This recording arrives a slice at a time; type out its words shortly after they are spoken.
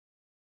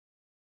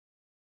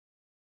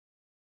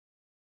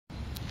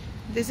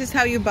This is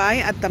how you buy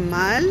a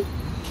tamal.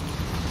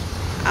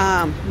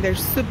 They're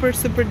super,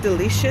 super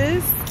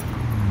delicious.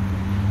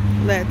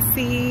 Let's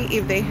see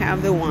if they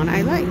have the one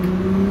I like.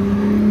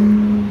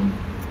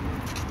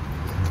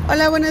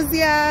 Hola, buenos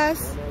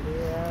días.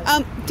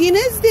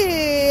 ¿Tienes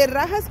de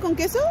rajas con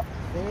queso?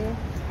 Sí.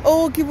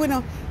 Oh, qué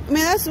bueno.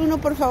 ¿Me das uno,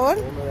 por favor?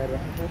 Uno de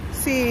rajas.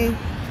 Sí.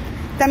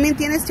 También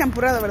tienes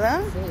champurrado,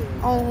 ¿verdad? Sí.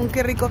 Oh,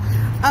 qué rico.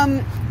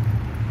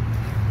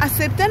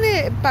 ¿Aceptan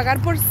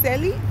pagar por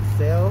Celi?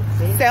 Cel,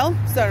 sí. Cel,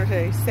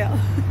 sorry, Cel.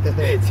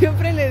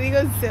 Siempre le digo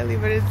Celi,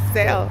 pero es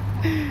Cel.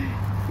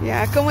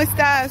 Ya, ¿cómo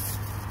estás?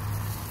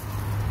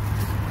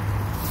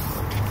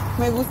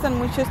 Me gustan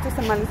mucho estos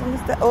tamales. ¿Dónde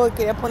está? Oh,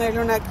 quería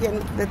ponerle una aquí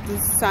de tu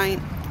sign.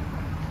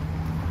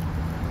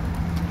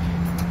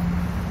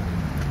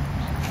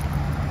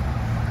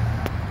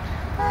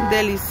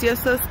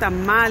 Deliciosos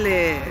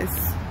tamales.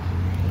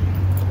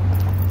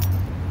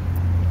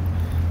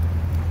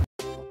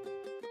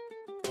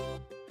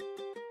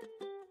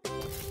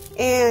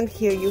 And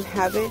here you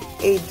have it,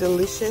 a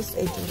delicious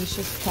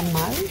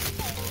tamal.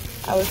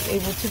 I was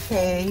able to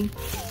pay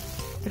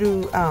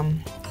through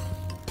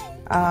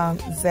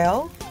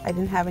Zelle. I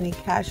didn't have any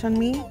cash on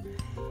me.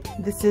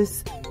 This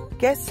is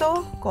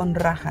queso con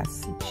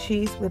rajas,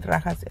 cheese with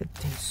rajas. It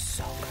tastes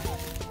so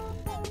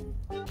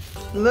good.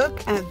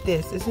 Look at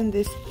this, isn't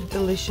this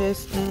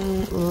delicious?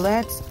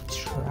 Let's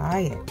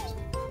try it.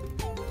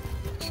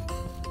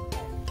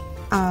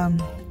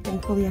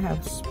 Thankfully I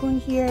have a spoon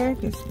here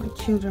because my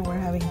children were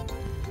having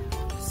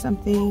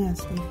something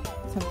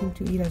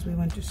to eat as we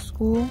went to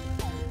school.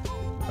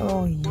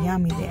 Oh,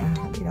 yummy.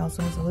 It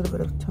also has a little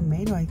bit of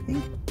tomato, I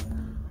think.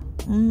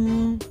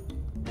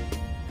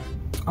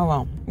 Oh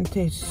wow, it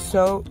tastes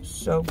so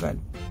good.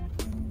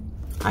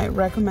 I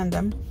recommend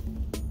them.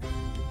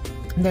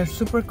 They're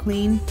super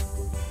clean,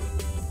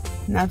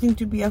 nothing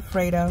to be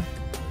afraid of.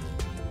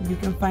 You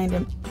can find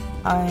them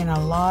in a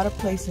lot of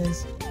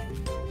places,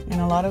 in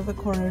a lot of the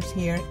corners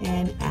here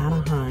in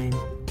Anaheim.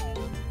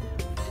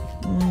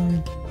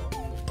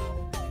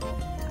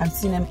 I've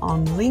seen them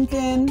on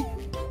Lincoln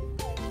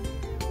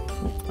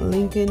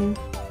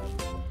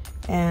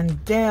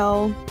and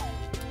Dale,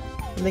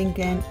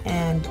 Lincoln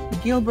and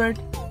Gilbert.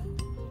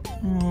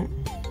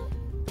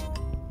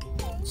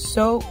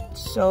 So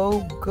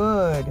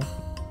good.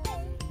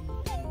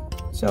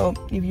 So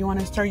if you want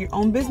to start your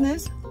own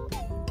business,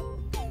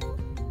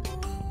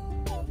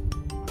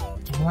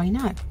 why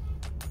not?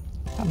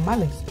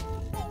 Tamales.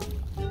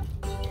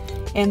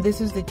 And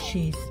this is the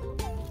cheese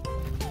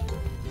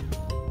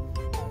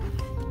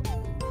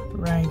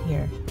right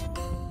here.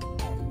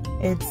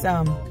 It's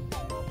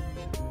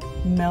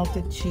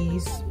melted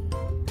cheese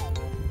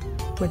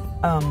with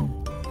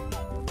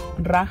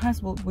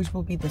rajas, which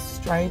will be the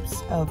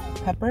stripes of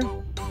pepper.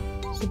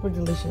 Super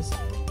delicious.